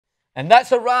And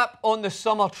that's a wrap on the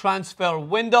summer transfer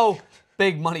window.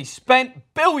 Big money spent,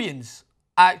 billions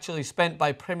actually spent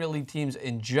by Premier League teams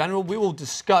in general. We will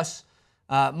discuss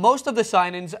most of the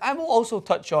signings, and we'll also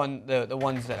touch on the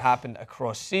ones that happened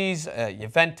across seas.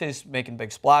 Juventus making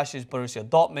big splashes, Borussia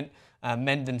Dortmund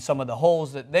mending some of the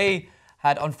holes that they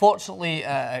had unfortunately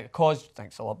caused.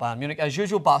 Thanks a lot, Bayern Munich. As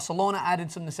usual, Barcelona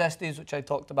added some necessities, which I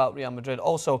talked about, Real Madrid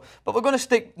also. But we're going to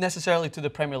stick necessarily to the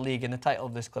Premier League, and the title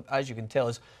of this clip, as you can tell,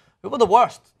 is who were the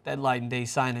worst deadline day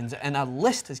signings, and a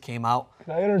list has came out.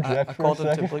 Can I interject for a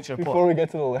second before we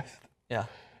get to the list? Yeah.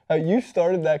 How you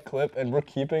started that clip and we're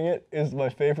keeping it is my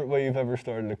favorite way you've ever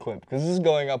started a clip, because this is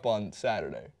going up on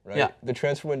Saturday, right? Yeah. The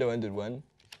transfer window ended when?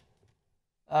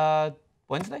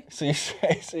 Wednesday? So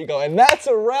you go, and that's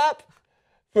a wrap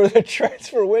for the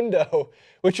transfer window,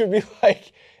 which would be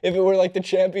like if it were like the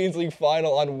Champions League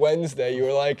final on Wednesday. You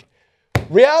were like,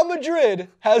 Real Madrid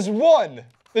has won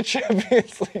the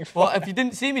Champions League final. Well, if you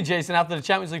didn't see me, Jason, after the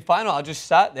Champions League final, I just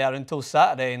sat there until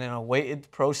Saturday, and then I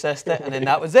waited, processed it, and then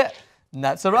that was it. And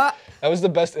that's a wrap. That was the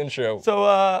best intro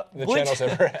the channel's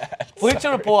ever had.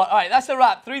 Bleacher Report. All right, that's a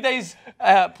wrap. 3 days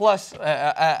plus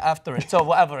after it. So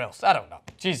whatever else. I don't know.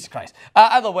 Jesus Christ.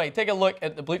 Either way, take a look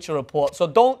at the Bleacher Report. So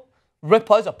don't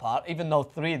rip us apart, even though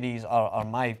 3 of these are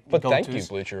my But go-tos. thank you,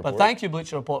 Bleacher Report. But thank you,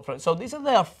 Bleacher Report, for it. So these are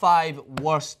their 5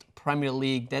 worst Premier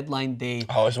League deadline day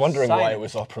I was wondering signings. why it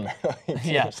was all Premier League.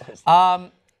 Yeah.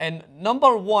 And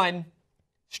number 1,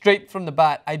 straight from the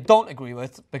bat, I don't agree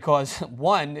with, because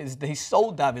 1 is they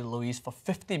sold David Luiz for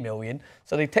 50 million,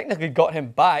 so they technically got him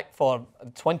back for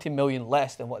 20 million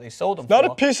less than what they sold him for. Not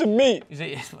a piece of meat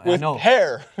with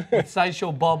hair. With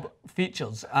Sideshow Bob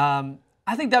features.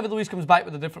 I think David Luiz comes back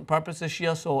with a different purpose this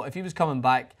year, so if he was coming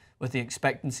back with the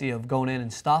expectancy of going in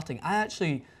and starting,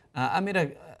 I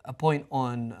made a point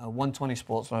on 120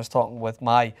 Sports when I was talking with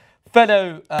my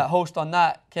fellow host on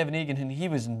that, Kevin Egan, and he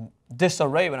was in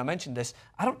disarray when I mentioned this.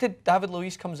 I don't think David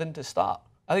Luiz comes in to start.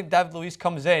 I think David Luiz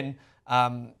comes in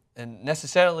and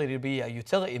necessarily to be a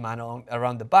utility man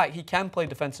around the back. He can play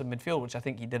defensive midfield, which I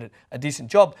think he did a decent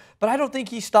job, but I don't think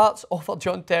he starts over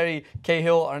John Terry,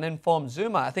 Cahill, or an informed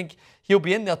Zuma. I think he'll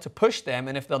be in there to push them,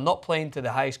 and if they're not playing to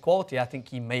the highest quality, I think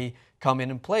he may come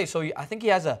in and play. So I think he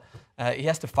has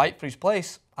to fight for his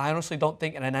place. I honestly don't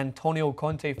think in an Antonio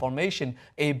Conte formation,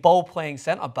 a ball-playing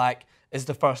centre-back is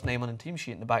the first name on the team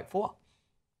sheet in the back 4.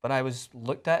 But I was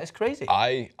looked at as crazy.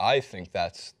 I think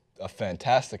that's a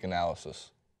fantastic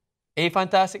analysis. A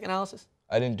fantastic analysis?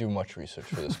 I didn't do much research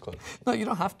for this clip. No, you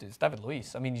don't have to. It's David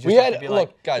Luiz. I mean, you just have to be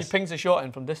look, guys, he pings a shot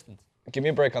in from distance. Give me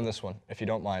a break on this one, if you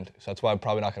don't mind. So that's why I'm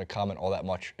probably not going to comment all that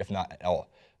much, if not at all,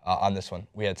 on this one.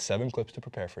 We had 7 clips to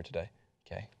prepare for today.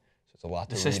 Okay, so it's a lot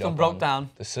to read up on. The system broke down.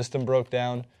 The system broke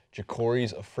down.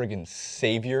 Jacori's a friggin'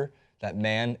 savior. That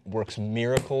man works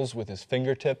miracles with his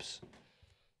fingertips.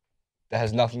 That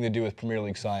has nothing to do with Premier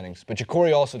League signings. But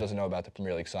Jacori also doesn't know about the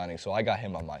Premier League signings, so I got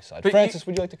him on my side. But Francis,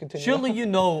 would you like to continue? Surely you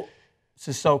know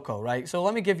Sissoko, right? So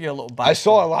let me give you a little backstory. I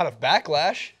saw a lot of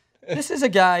backlash. This is a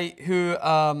guy who,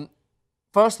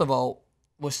 first of all,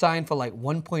 was signed for like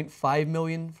 1.5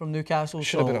 million from Newcastle.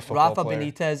 Should have been a football Rafa player.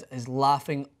 Benitez is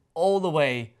laughing all the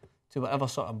way to whatever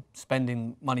sort of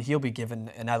spending money he'll be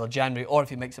given in either January or if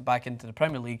he makes it back into the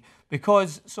Premier League,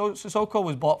 because Sissoko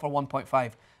was bought for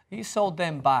 1.5. He sold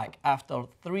them back after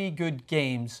 3 good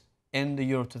games in the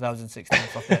Euro 2016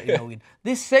 for 30 million.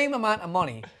 This same amount of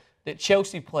money that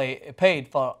Chelsea paid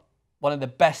for one of the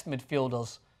best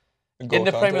midfielders in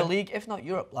the Premier League, if not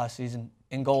Europe, last season,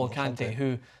 N'Golo Kante,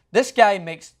 who this guy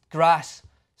makes grass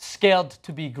scared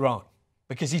to be grown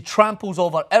because he tramples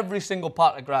over every single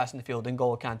part of grass in the field.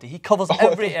 N'Golo Kante, he covers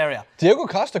every area. Diego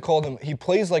Costa called him, he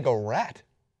plays like a rat,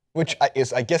 which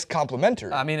is, I guess,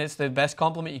 complimentary. I mean, it's the best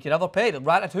compliment you could ever pay. The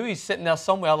Ratatouille's sitting there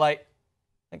somewhere like,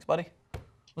 thanks, buddy.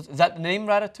 Is that the name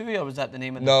Ratatouille, or was that the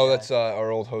name of the No, guy? that's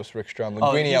our old host, Rick Strum.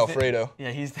 Linguini Alfredo.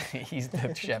 He's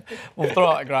the chef. We'll throw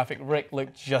out a graphic. Rick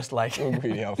looked just like him.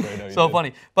 Linguini Alfredo. So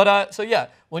funny. But, so yeah,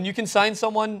 when you can sign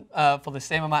someone for the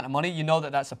same amount of money, you know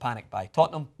that that's a panic buy.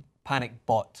 Tottenham panic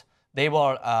bought. They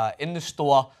were in the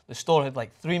store. The store had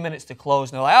like 3 minutes to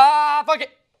close, and they're like, fuck it.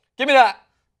 Give me that.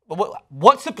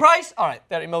 What's the price? All right,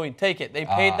 30 million, take it. They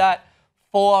paid that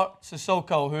for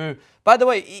Sissoko, who, by the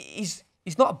way, he's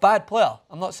not a bad player.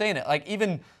 I'm not saying it. Like,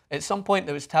 even at some point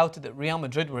there was touted that Real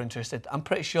Madrid were interested. I'm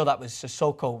pretty sure that was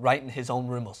Sissoko writing his own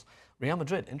rumors. Real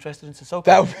Madrid interested in Sissoko.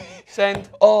 That would be... Send.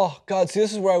 Oh, God, see,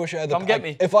 this is where I wish I had the... Come get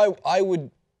me. If I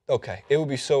would... Okay, it would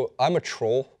be so... I'm a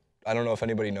troll. I don't know if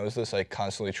anybody knows this. I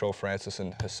constantly troll Francis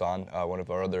and Hassan, one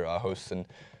of our other hosts, and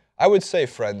I would say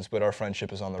friends, but our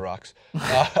friendship is on the rocks.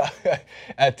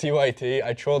 At TYT,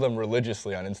 I troll them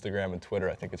religiously on Instagram and Twitter.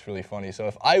 I think it's really funny. So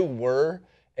if I were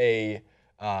a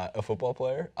football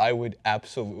player, I would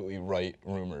absolutely write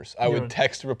rumors. I would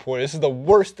text a reporter. This is the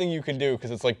worst thing you can do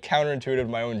because it's like counterintuitive to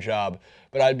my own job.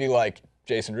 But I'd be like,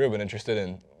 Jason Rubin interested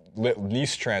in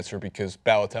Nice transfer because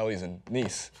Balotelli's in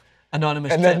Nice.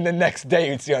 Anonymous. And then the next day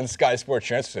you'd see on Sky Sports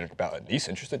transfer about Nice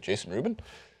interested, Jason Rubin.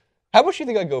 How much do you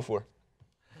think I'd go for?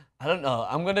 I don't know.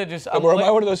 I'm going to just... Or am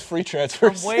I one of those free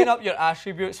transfers? I'm weighing up your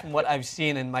attributes from what I've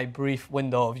seen in my brief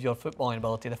window of your footballing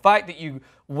ability. The fact that you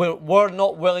were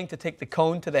not willing to take the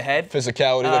cone to the head.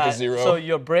 Physicality like a 0. So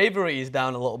your bravery is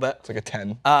down a little bit. It's like a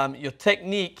 10. Your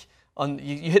technique,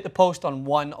 you hit the post on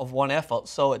one effort,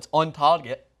 so it's on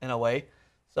target in a way.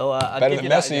 So better than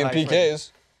Messi and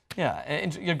PKs. Yeah,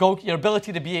 and your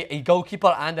ability to be a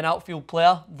goalkeeper and an outfield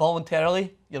player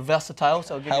voluntarily, you're versatile,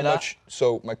 so I'll give you that. How much?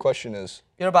 So my question is,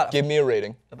 give me a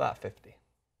rating. About 50.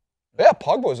 Yeah,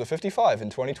 Pogba was a 55 in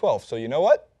 2012, so you know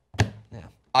what? Yeah.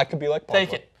 I could be like Pogba.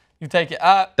 Take it. You take it.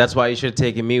 That's why you should have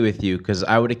taken me with you, because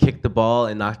I would have kicked the ball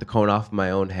and knocked the cone off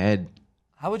my own head.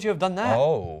 How would you have done that?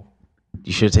 Oh.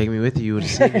 You should have taken me with you. You would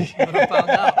have seen me. You would have found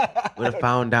out. Would have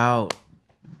found out.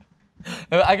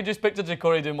 I could just picture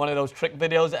Jacori doing one of those trick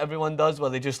videos that everyone does where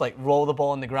they just like roll the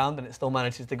ball on the ground and it still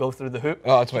manages to go through the hoop.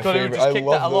 Oh, that's my favorite. I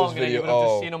love those videos. You would have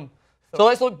just seen him. So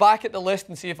let's look back at the list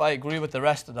and see if I agree with the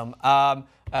rest of them.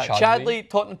 Chadley,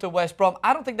 Tottenham to West Brom.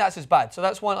 I don't think that's as bad. So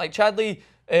that's one. Like Chadley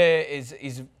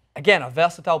is again a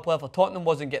versatile player for Tottenham.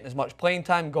 Wasn't getting as much playing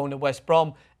time going to West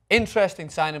Brom.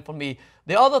 Interesting signing for me.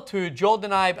 The other two,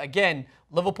 Jordan Ibe, again,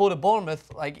 Liverpool to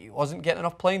Bournemouth. Like he wasn't getting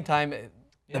enough playing time.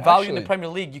 The value in the Premier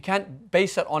League, you can't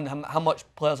base it on how much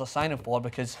players are signing for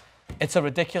because it's a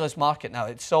ridiculous market now.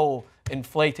 It's so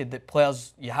inflated that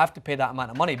players, you have to pay that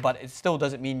amount of money, but it still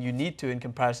doesn't mean you need to in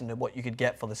comparison to what you could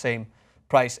get for the same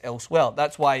price elsewhere.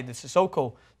 That's why the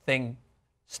Sissoko thing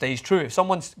stays true. If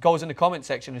someone goes in the comment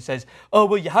section and says, oh,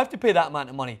 well, you have to pay that amount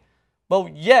of money. Well,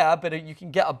 yeah, but you can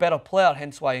get a better player,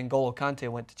 hence why N'Golo Kante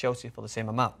went to Chelsea for the same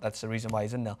amount. That's the reason why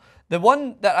he's in there. The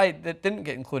one that didn't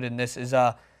get included in this is...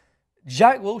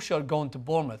 Jack Wilshere going to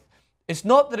Bournemouth. It's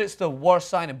not that it's the worst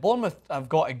signing. Bournemouth have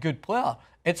got a good player.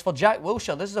 It's for Jack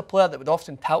Wilshere. This is a player that would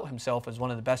often tout himself as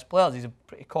one of the best players. He's a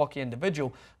pretty cocky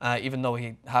individual, even though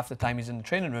half the time he's in the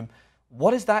training room.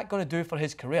 What is that going to do for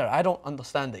his career? I don't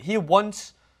understand it. He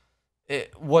once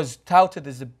was touted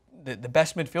as the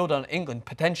best midfielder in England,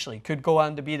 potentially. Could go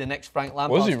on to be the next Frank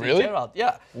Lampard. Was he really? Gerrard.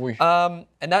 Yeah.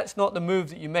 And that's not the move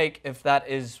that you make if that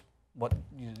is what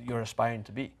you're aspiring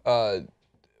to be.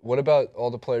 What about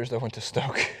all the players that went to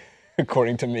Stoke,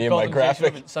 according to me in my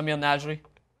graphic? Samir Nasri.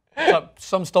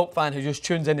 Some Stoke fan who just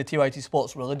tunes into TYT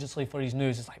Sports religiously for his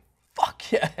news is like, fuck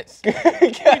yes.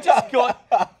 We just got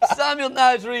Samir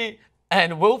Nasri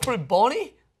and Wilfred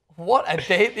Bonney. What a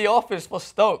day at the office for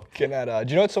Stoke. Do you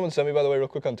know what someone sent me, by the way, real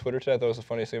quick on Twitter today? I thought it was the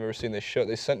funniest thing I've ever seen.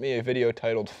 They sent me a video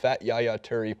titled Fat Yaya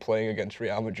Toure playing against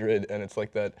Real Madrid, and it's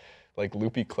like that like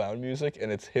loopy clown music,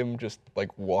 and it's him just like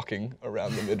walking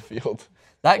around the midfield.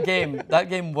 That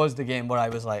game was the game where I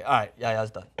was like, all right, Yaya's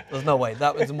done. There's no way.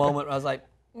 That was the moment where I was like,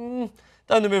 time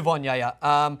to move on, Yaya.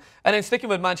 And then sticking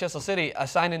with Manchester City, a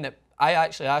signing that I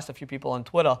actually asked a few people on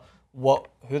Twitter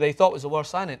who they thought was the worst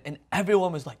signing, and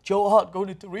everyone was like, Joe Hart going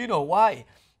to Torino, why?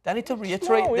 I need to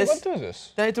reiterate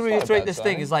this. I need to reiterate this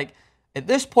thing. Is like, at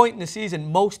this point in the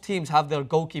season, most teams have their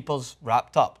goalkeepers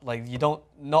wrapped up. Like not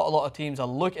a lot of teams are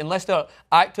unless they're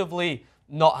actively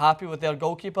not happy with their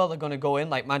goalkeeper, they're going to go in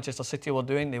like Manchester City were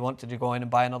doing. They wanted to go in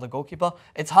and buy another goalkeeper.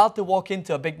 It's hard to walk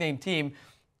into a big name team.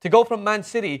 To go from Man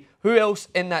City, who else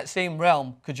in that same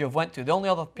realm could you have went to? The only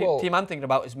other team I'm thinking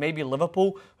about is maybe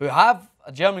Liverpool, who have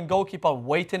a German goalkeeper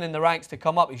waiting in the ranks to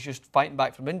come up. He's just fighting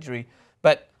back from injury.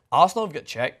 But Arsenal have got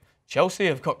Cech. Chelsea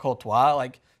have got Courtois.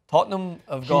 Like, Tottenham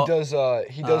have got...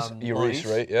 He does Lloris,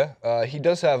 right? Yeah. He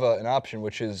does have an option,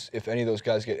 which is if any of those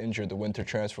guys get injured, the winter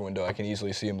transfer window, I can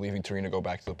easily see him leaving Torino, go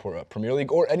back to the Premier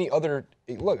League or any other...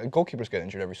 Look, goalkeepers get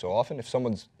injured every so often. If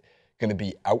someone's going to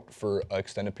be out for an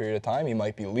extended period of time, he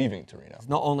might be leaving Torino.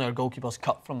 Not only are goalkeepers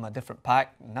cut from a different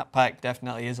pack, and that pack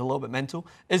definitely is a little bit mental,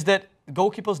 is that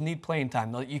goalkeepers need playing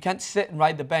time. You can't sit and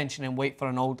ride the bench and then wait for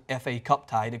an old FA Cup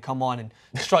tie to come on and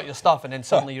strut your stuff and then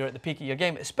suddenly you're at the peak of your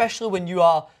game, especially when you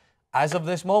are, as of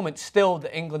this moment, still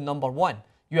the England #1.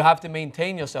 You have to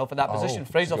maintain yourself in that position.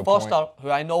 Fraser Forster,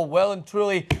 who I know well and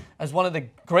truly as one of the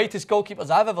greatest goalkeepers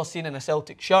I've ever seen in a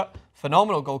Celtic shirt,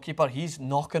 phenomenal goalkeeper, he's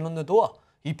knocking on the door.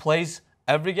 He plays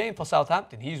every game for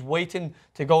Southampton. He's waiting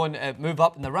to go and move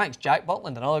up in the ranks. Jack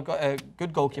Butland, another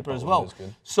good goalkeeper as well.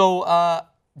 So,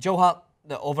 Joe Hart,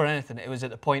 that over anything, it was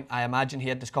at the point I imagine he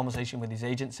had this conversation with his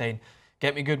agent saying,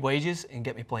 get me good wages and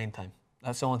get me playing time.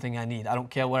 That's the only thing I need. I don't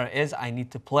care where it is. I need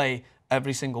to play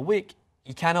every single week.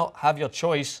 You cannot have your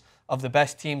choice of the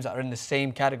best teams that are in the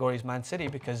same category as Man City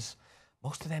because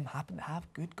most of them happen to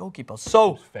have good goalkeepers.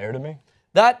 So fair to me.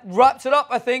 That wraps it up,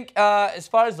 I think. As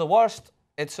far as the worst,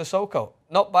 it's Sissoko.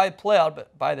 Not by player,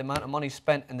 but by the amount of money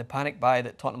spent and the panic buy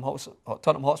that Tottenham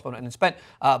Hotspur went and spent.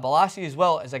 Balassi as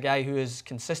well is a guy who is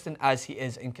consistent as he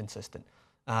is inconsistent,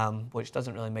 which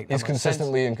doesn't really make that much sense. He's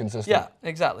consistently inconsistent. Yeah,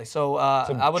 exactly. So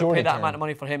I wouldn't pay that amount of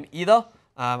money for him either.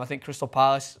 I think Crystal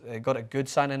Palace got a good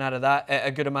signing out of that,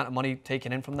 a good amount of money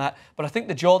taken in from that. But I think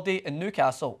the Geordie and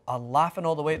Newcastle are laughing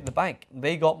all the way to the bank.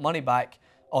 They got money back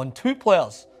on 2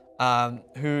 players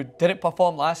who didn't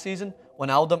perform last season,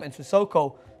 Wijnaldum and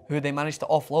Sissoko, who they managed to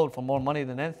offload for more money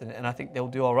than anything, and I think they'll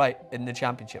do all right in the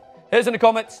Championship. Here's in the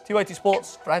comments, TYT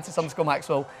Sports,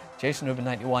 Francis_Maxwell, Jason Rubin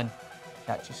 91.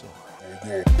 Catch you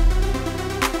soon.